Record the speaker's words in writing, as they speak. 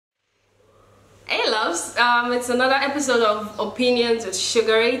Hey loves, it's another episode of Opinions with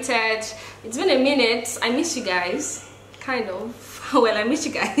Sugarated. It's been a minute. I miss you guys, kind of. Well, I miss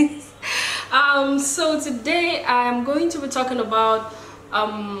you guys. So today I'm going to be talking about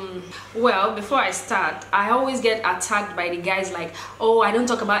well, before I start, I always get attacked by the guys like, oh, I don't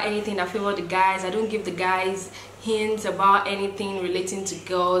talk about anything that favor the guys, I don't give the guys hints about anything relating to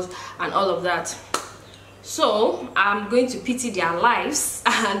girls and all of that. So I'm going to pity their lives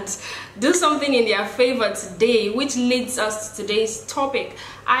and do something in their favor today, which leads us to today's topic.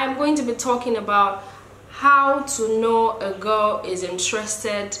 I am going to be talking about how to know a girl is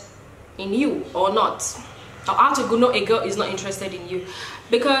interested in you or not, or how to know a girl is not interested in you.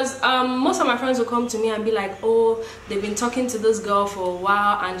 Because most of my friends will come to me and be like, oh, they've been talking to this girl for a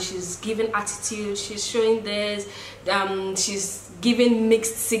while and she's giving attitude, she's showing this, she's giving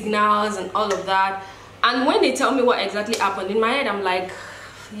mixed signals and all of that. And when they tell me what exactly happened, in my head I'm like,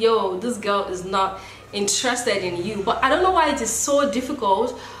 yo, this girl is not interested in you. But I don't know why it is so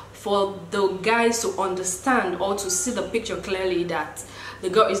difficult for the guys to understand or to see the picture clearly that the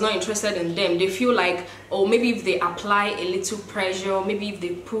girl is not interested in them. They feel like, oh, maybe if they apply a little pressure, maybe if they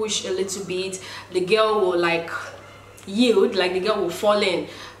push a little bit, the girl will like yield, like the girl will fall in.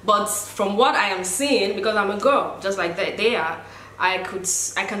 But from what I am seeing, because I'm a girl just like they are, I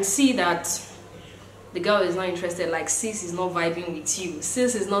can see that the girl is not interested. Like, sis is not vibing with you,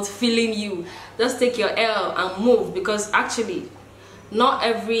 sis is not feeling you. Just take your L and move, because actually not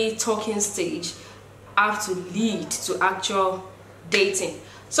every talking stage have to lead to actual dating.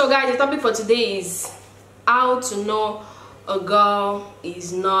 So guys, the topic for today is how to know a girl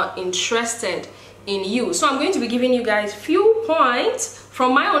is not interested in you. So I'm going to be giving you guys few points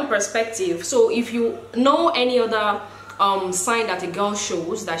from my own perspective. So if you know any other sign that a girl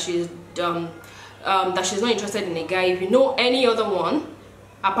shows that she's not interested in a guy, if you know any other one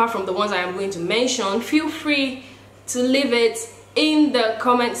apart from the ones I am going to mention, feel free to leave it in the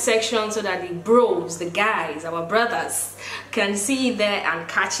comment section so that the bros, the guys, our brothers can see it there and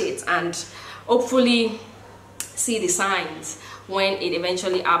catch it and hopefully see the signs when it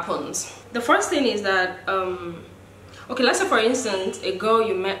eventually happens. The first thing is that okay, let's say for instance a girl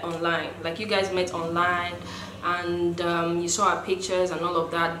you met online, like you guys met online and you saw her pictures and all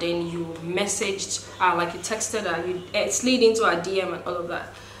of that, then you messaged her, like you texted her, you slid into her DM and all of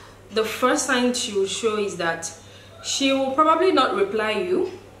that. The first sign she will show is that she will probably not reply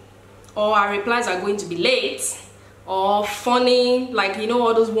you, or her replies are going to be late or funny, like, you know,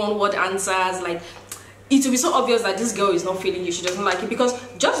 all those one-word answers. Like, it will be so obvious that this girl is not feeling you, she doesn't like you. Because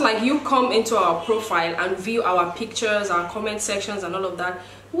just like you come into our profile and view our pictures, our comment sections and all of that,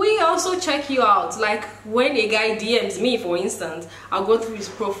 we also check you out. Like when a guy DMs me, for instance, I'll go through his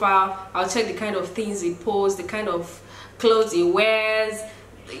profile, I'll check the kind of things he posts, the kind of clothes he wears.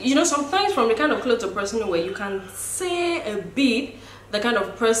 You know, sometimes from the kind of clothes a person wears, you can say a bit the kind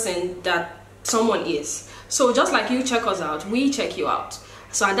of person that someone is. So just like you check us out, we check you out.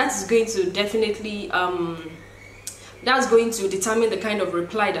 So that's going to definitely that's going to determine the kind of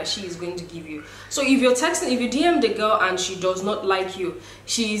reply that she is going to give you. So if you're texting, if you DM the girl and she does not like you,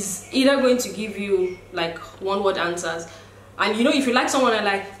 she's either going to give you like one-word answers. And you know, if you like someone and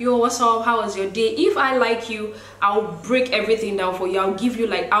like, yo, what's up, how was your day? If I like you, I'll break everything down for you. I'll give you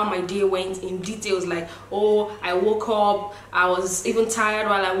like how my day went in details, like, oh, I woke up, I was even tired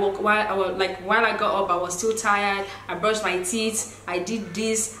while I got up, I was still tired, I brushed my teeth, I did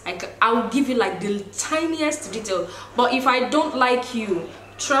this. I'll give you like the tiniest detail. But if I don't like you,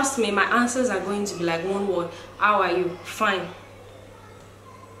 trust me, my answers are going to be like one word. How are you? Fine.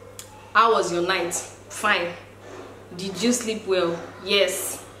 How was your night? Fine. Did you sleep well?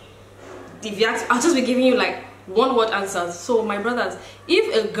 Yes. I'll just be giving you like one-word answers. So my brothers,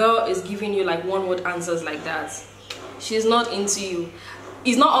 if a girl is giving you like one-word answers like that, she's not into you.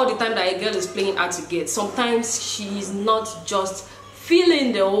 It's not all the time that a girl is playing hard to get. Sometimes she's not just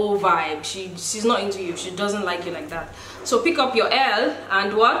feeling the whole vibe. She's not into you. She doesn't like you like that. So pick up your L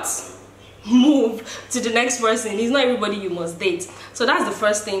and what? Move to the next person. It's not everybody you must date. So that's the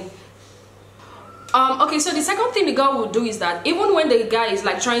first thing. Okay, so the second thing the girl will do is that even when the guy is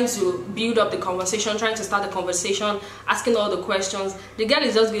like trying to build up the conversation, trying to start the conversation, asking all the questions, the girl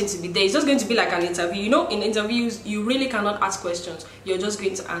is just going to be there. It's just going to be like an interview. You know, in interviews, you really cannot ask questions. You're just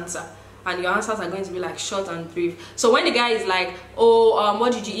going to answer. And your answers are going to be like short and brief. So when the guy is like, oh,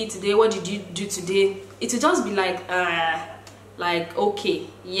 what did you eat today? What did you do today? It will just be like, okay,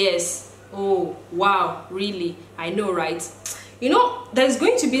 yes, oh, wow, really, I know, right? You know, there's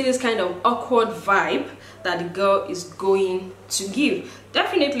going to be this kind of awkward vibe that the girl is going to give.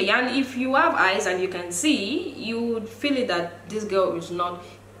 Definitely. And if you have eyes and you can see, you would feel it that this girl is not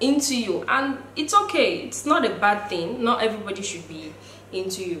into you, and it's okay. It's not a bad thing. Not everybody should be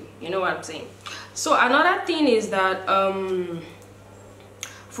into you. You know what I'm saying? So another thing is that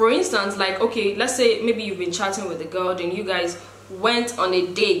for instance, like, okay, let's say maybe you've been chatting with a girl, then you guys went on a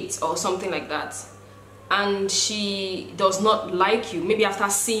date or something like that, and she does not like you. Maybe after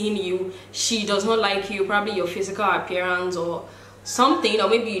seeing you, she does not like you, probably your physical appearance or something, or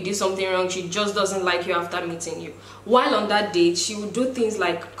maybe you did something wrong. She just doesn't like you after meeting you. While on that date, she would do things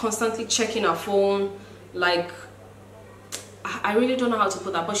like constantly checking her phone. Like, I really don't know how to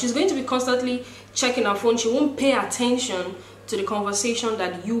put that, but she's going to be constantly checking her phone. She won't pay attention to the conversation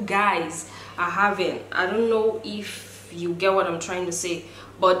that you guys are having. I don't know if you get what I'm trying to say,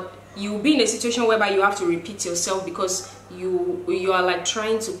 but you'll be in a situation whereby you have to repeat yourself because you are like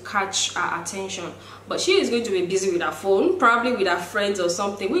trying to catch her attention, but she is going to be busy with her phone, probably with her friends or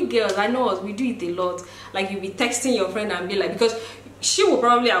something. We girls, I know us, we do it a lot. Like, you'll be texting your friend and be like, because she will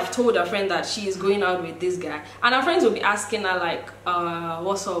probably have told her friend that she is going out with this guy, and her friends will be asking her like,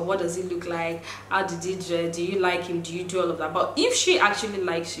 what's up, what does he look like, how did he dress, do you like him, do you do all of that? But if she actually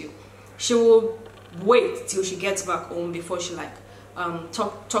likes you, she will wait till she gets back home before she like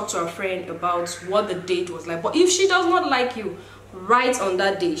talk to her friend about what the date was like. But if she does not like you right on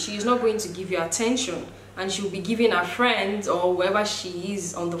that day, she is not going to give you attention, and she'll be giving her friends or whoever she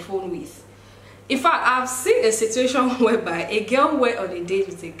is on the phone with. In fact, I've seen a situation whereby a girl went on a date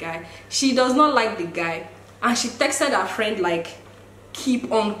with a guy. She does not like the guy, and she texted her friend like,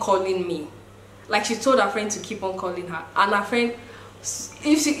 keep on calling me. Like, she told her friend to keep on calling her, and her friend,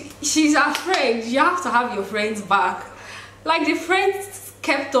 if she's her friend, you have to have your friends back. Like, the friends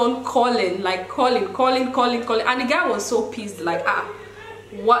kept on calling, like calling, and the guy was so pissed, like,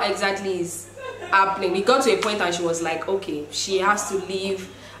 what exactly is happening? It got to a point and she was like, okay, she has to leave.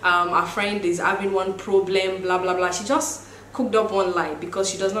 Her friend is having one problem, blah blah blah. She just cooked up one lie because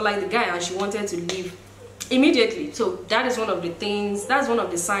she does not like the guy and she wanted to leave immediately. So that is one of the things, that's one of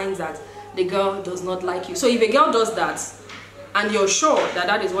the signs that the girl does not like you. So if a girl does that and you're sure that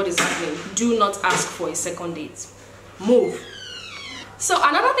that is what is happening, do not ask for a second date. Move. So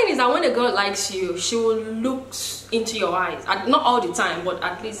another thing is that when a girl likes you, she will look into your eyes. Not all the time, but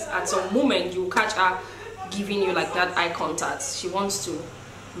at least at some moment you catch her giving you like that eye contact. She wants to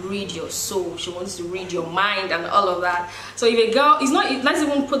read your soul, she wants to read your mind and all of that. So if a girl is not, let's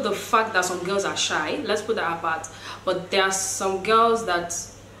even put the fact that some girls are shy, let's put that apart, but there are some girls that,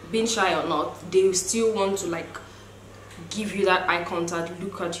 being shy or not, they still want to like give you that eye contact,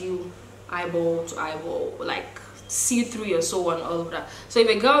 look at you eyeball to eyeball, like see through your soul and all of that. So if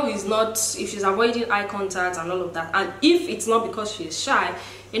a girl is not, if she's avoiding eye contact and all of that, and if it's not because she's shy,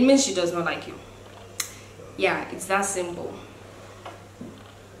 it means she does not like you. Yeah, it's that simple.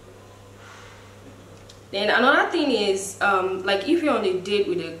 Then another thing is, like, if you're on a date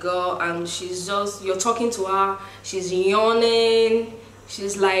with a girl and she's just, you're talking to her, she's yawning,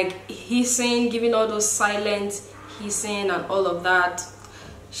 she's like hissing, giving all those silent hissing and all of that,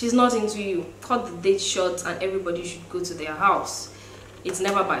 she's not into you. Cut the date short and everybody should go to their house. It's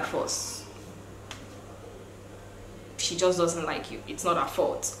never by force. She just doesn't like you. It's not her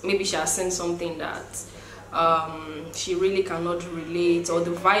fault. Maybe she has seen something that she really cannot relate, or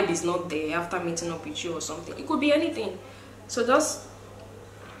the vibe is not there after meeting up with you or something. It could be anything. So just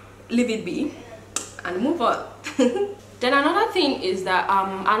leave it be and move on. Then another thing is that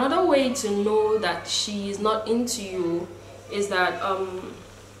another way to know that she is not into you is that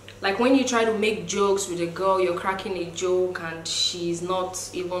like when you try to make jokes with a girl, you're cracking a joke and she's not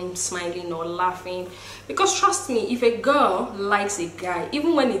even smiling or laughing. Because trust me, if a girl likes a guy,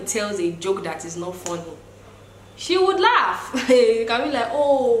 even when he tells a joke that is not funny, she would laugh. You can be like,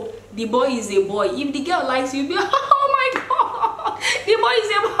 oh, the boy is a boy. If the girl likes you, you'll be like, oh my god, the boy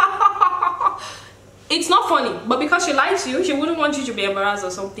is a boy. It's not funny, but because she likes you, she wouldn't want you to be embarrassed or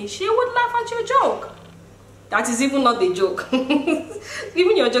something. She would laugh at your joke. That is even not the joke.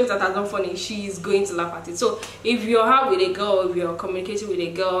 Even your jokes that are not funny, she is going to laugh at it. So if you're out with a girl, if you're communicating with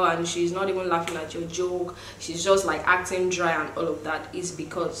a girl and she's not even laughing at your joke, she's just like acting dry and all of that, is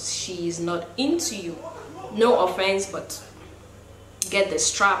because she is not into you. No offense, but get the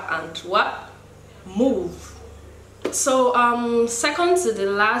strap and what? Move. So second to the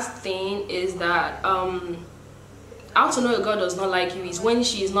last thing is that how to know a girl does not like you is when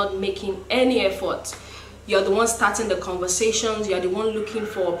she is not making any effort. You're the one starting the conversations, you're the one looking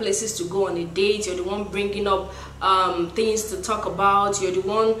for places to go on a date, you're the one bringing up things to talk about, you're the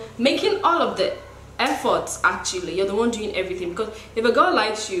one making all of the efforts. Actually, you're the one doing everything. Because if a girl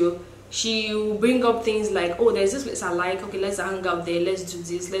likes you, She will bring up things like, oh, there's this place I like, okay, let's hang out there, let's do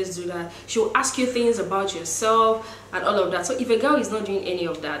this, let's do that. She'll ask you things about yourself and all of that. So if a girl is not doing any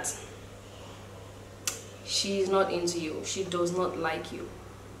of that, she's not into you, she does not like you.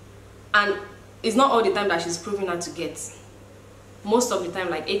 And it's not all the time that she's proving her to get. Most of the time,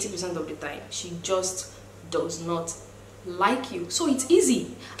 like 80% of the time, she just does not like you. So it's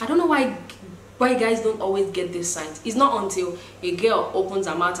easy. I don't know why guys don't always get these signs. It's not until a girl opens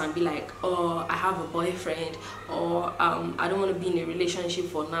her mouth and be like, oh, I have a boyfriend, or I don't want to be in a relationship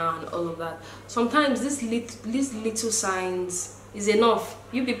for now, and all of that. Sometimes these little signs is enough.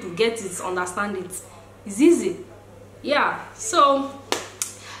 You people get it, understand it. It's easy. Yeah, so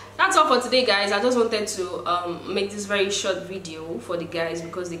that's all for today, guys. I just wanted to make this very short video for the guys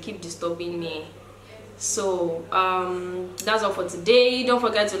because they keep disturbing me. So that's all for today. Don't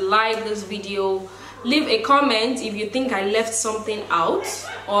forget to like this video, leave a comment if you think I left something out,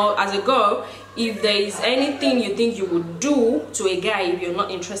 or as a girl, if there is anything you think you would do to a guy if you're not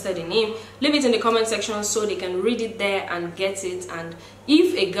interested in him, leave it in the comment section so they can read it there and get it. And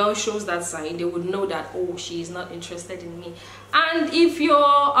if a girl shows that sign, they would know that, oh, she is not interested in me. And if you're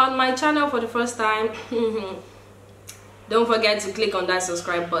on my channel for the first time, don't forget to click on that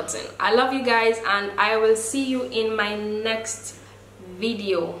subscribe button. I love you guys, and I will see you in my next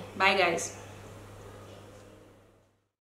video. Bye, guys.